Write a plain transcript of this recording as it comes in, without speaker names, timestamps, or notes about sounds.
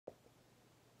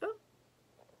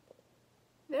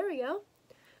There we go.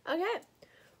 Okay.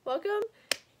 Welcome.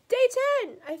 Day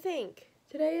 10, I think.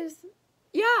 Today is,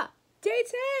 yeah, day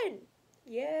 10.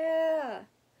 Yeah.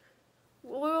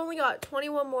 We only got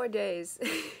 21 more days.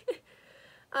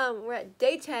 We're at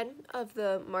day 10 of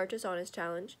the March is Honest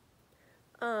challenge.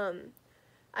 I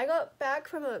got back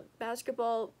from a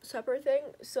basketball supper thing,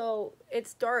 so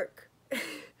it's dark.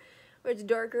 It's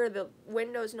darker, the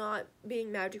window's not being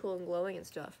magical and glowing and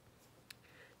stuff.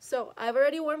 So, I've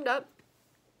already warmed up.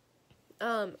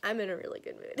 I'm in a really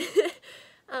good mood.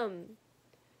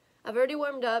 I've already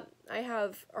warmed up. I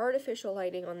have artificial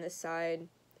lighting on this side,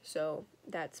 so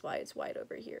that's why it's white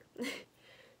over here.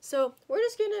 So, we're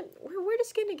just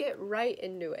gonna get right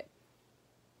into it.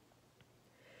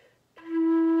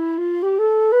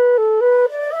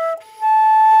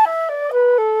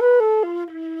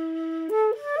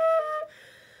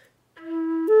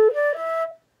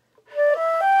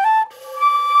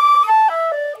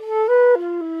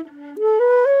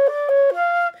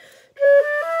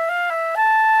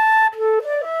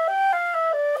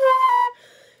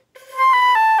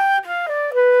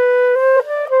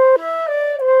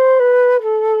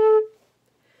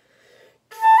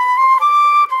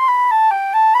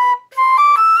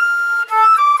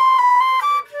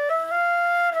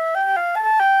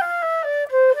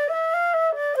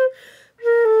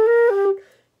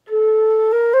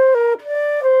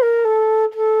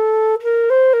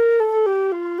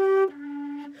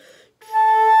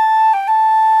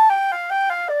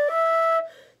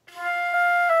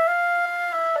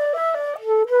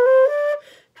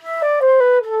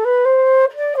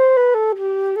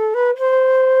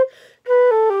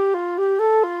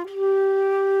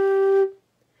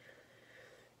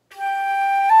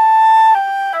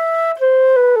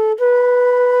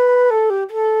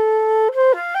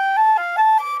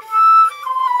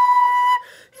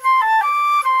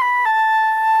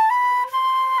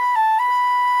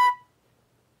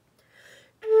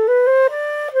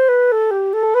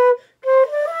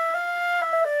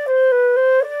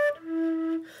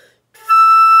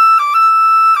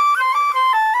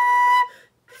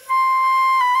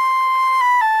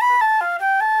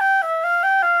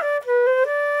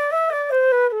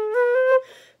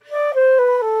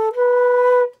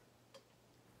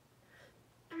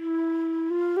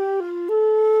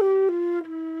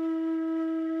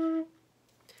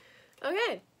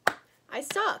 Okay, I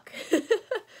suck.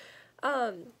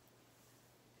 I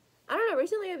don't know,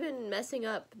 recently I've been messing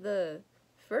up the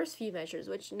first few measures,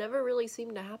 which never really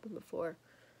seemed to happen before.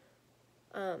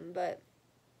 But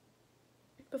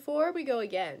before we go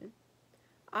again,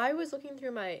 I was looking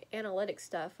through my analytics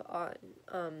stuff on,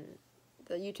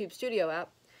 the YouTube Studio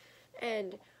app,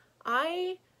 and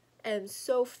I am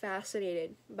so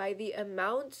fascinated by the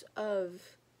amount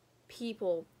of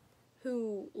people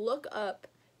who look up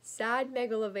sad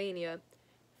megalovania,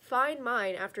 find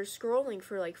mine after scrolling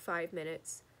for like 5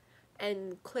 minutes,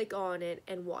 and click on it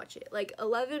and watch it. Like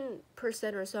 11%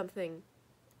 or something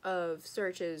of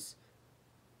searches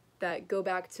that go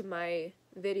back to my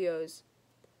videos.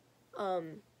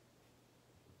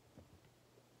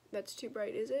 That's too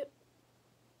bright, is it?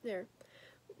 There.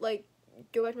 Like,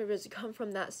 go back to my videos to come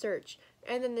from that search.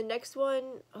 And then the next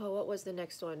one, oh, what was the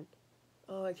next one?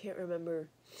 Oh, I can't remember.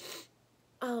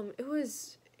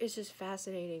 It's just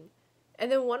fascinating.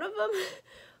 And then one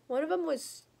of them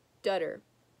was stutter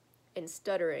and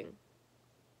stuttering.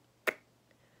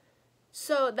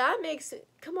 So that makes it,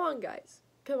 come on guys,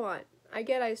 come on. I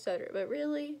get I stutter, but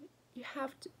really, you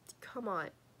have to, come on.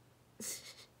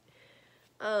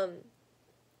 No,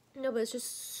 but it's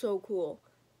just so cool.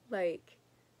 Like,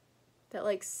 that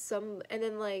like and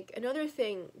then like, another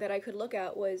thing that I could look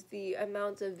at was the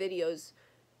amount of videos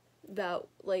that,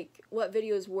 like, what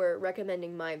videos were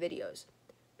recommending my videos.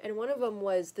 And one of them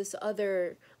was this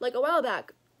other, like, a while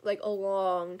back, like, a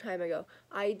long time ago,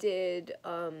 I did,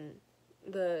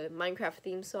 the Minecraft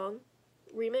theme song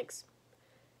remix,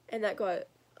 and that got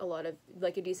a lot of,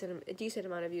 like, a decent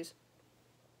amount of views.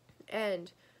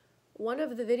 And one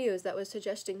of the videos that was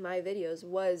suggesting my videos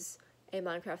was a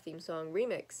Minecraft theme song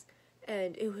remix,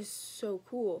 and it was so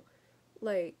cool,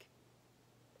 like,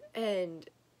 and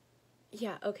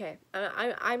yeah, okay,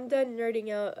 I'm done nerding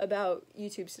out about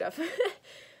YouTube stuff.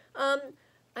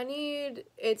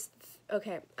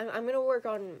 Okay, I'm gonna work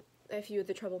on a few of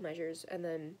the treble measures, and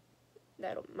then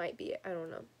that might be it, I don't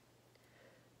know.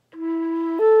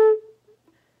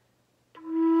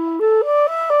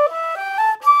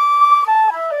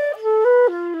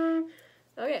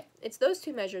 Okay, it's those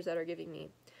two measures that are giving me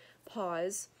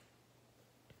pause.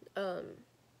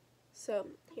 So,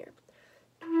 here.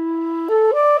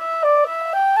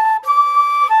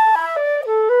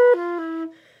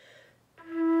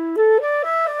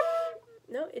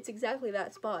 exactly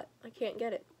that spot. I can't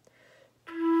get it.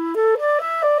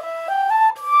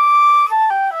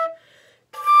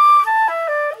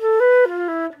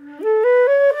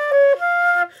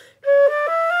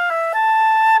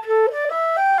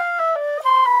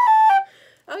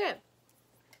 Okay.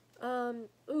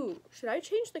 Ooh, should I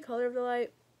change the color of the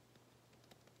light?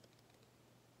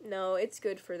 No, it's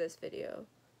good for this video.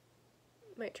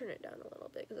 Might turn it down a little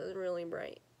bit because it's really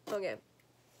bright. Okay.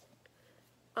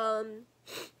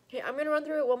 Okay, I'm gonna run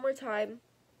through it one more time.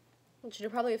 Which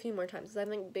is probably a few more times because I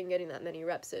haven't been getting that many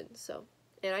reps in, so.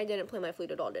 And I didn't play my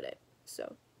flute at all today,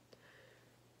 so.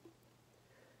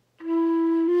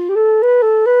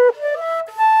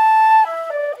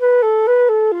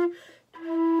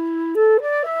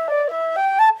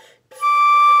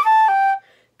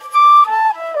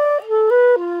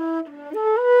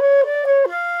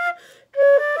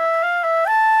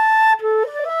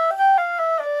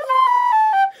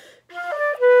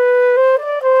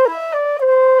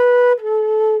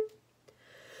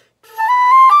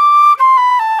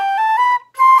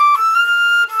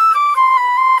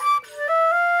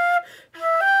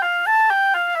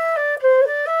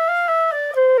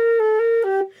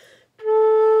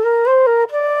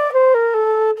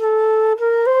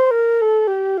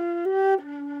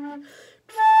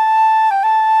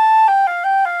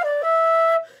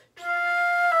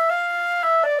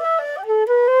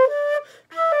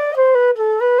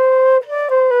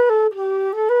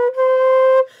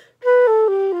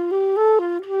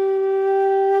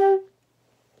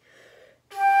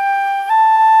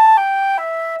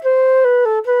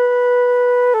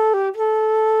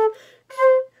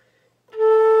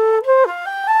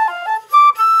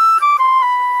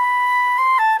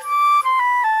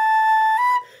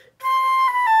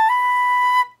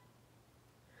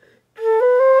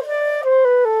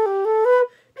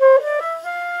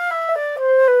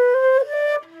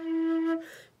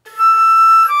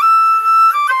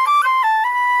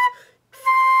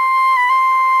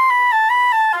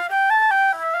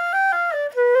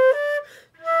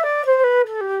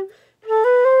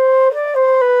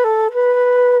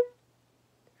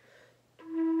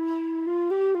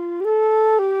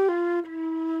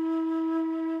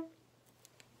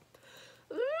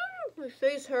 My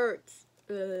face hurts.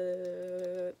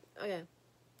 Okay.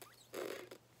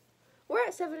 We're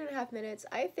at 7.5 minutes.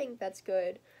 I think that's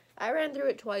good. I ran through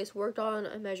it twice, worked on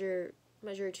a measure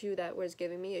 2 that was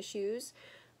giving me issues.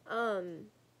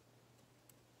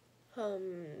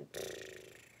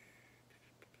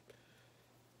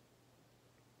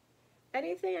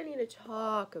 Anything I need to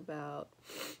talk about?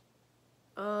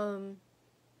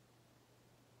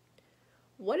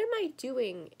 What am I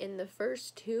doing in the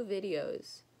first 2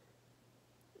 videos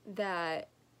that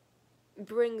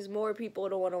brings more people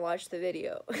to want to watch the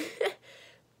video?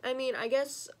 I mean, I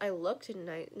guess I looked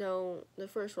nice. No, the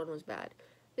first one was bad.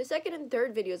 The second and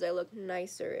third videos I look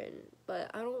nicer in,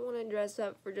 but I don't want to dress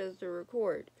up for just to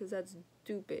record, because that's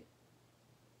stupid.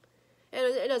 And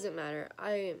it doesn't matter.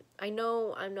 I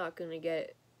know I'm not going to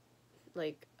get,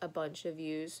 like, a bunch of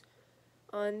views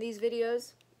on these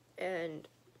videos, and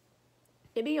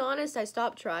to be honest, I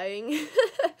stopped trying.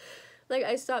 Like,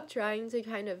 I stopped trying to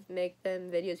kind of make them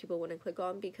videos people want to click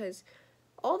on, because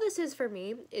all this is for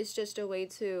me is just a way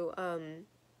to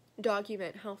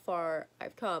document how far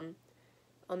I've come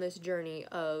on this journey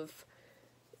of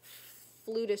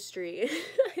flutistry.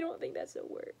 I don't think that's a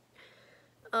word.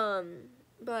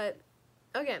 But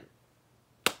okay,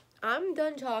 I'm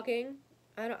done talking.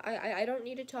 I don't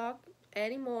need to talk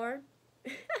anymore.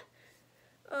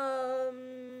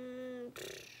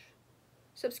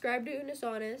 Subscribe to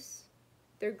Unisonus.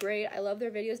 They're great. I love their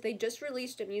videos. They just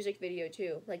released a music video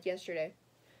too, like yesterday.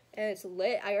 And it's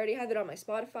lit. I already have it on my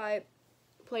Spotify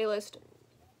playlist.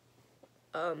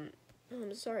 Oh,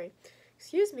 I'm sorry.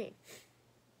 Excuse me.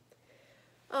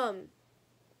 Sub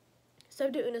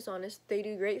to Unisonus. They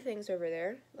do great things over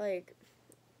there. Like,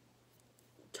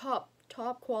 top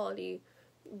quality,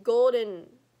 golden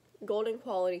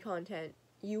quality content.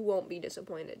 You won't be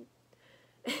disappointed.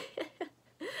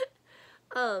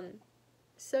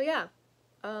 So yeah.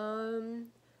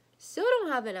 Still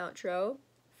don't have an outro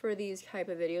for these type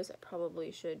of videos. I probably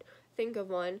should think of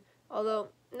one. Although,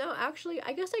 no, actually,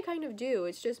 I guess I kind of do.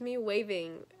 It's just me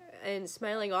waving and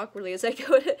smiling awkwardly as I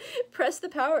go to press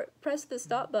the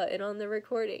stop button on the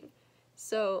recording.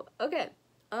 So, okay.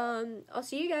 I'll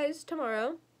see you guys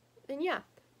tomorrow. And yeah,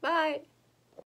 bye!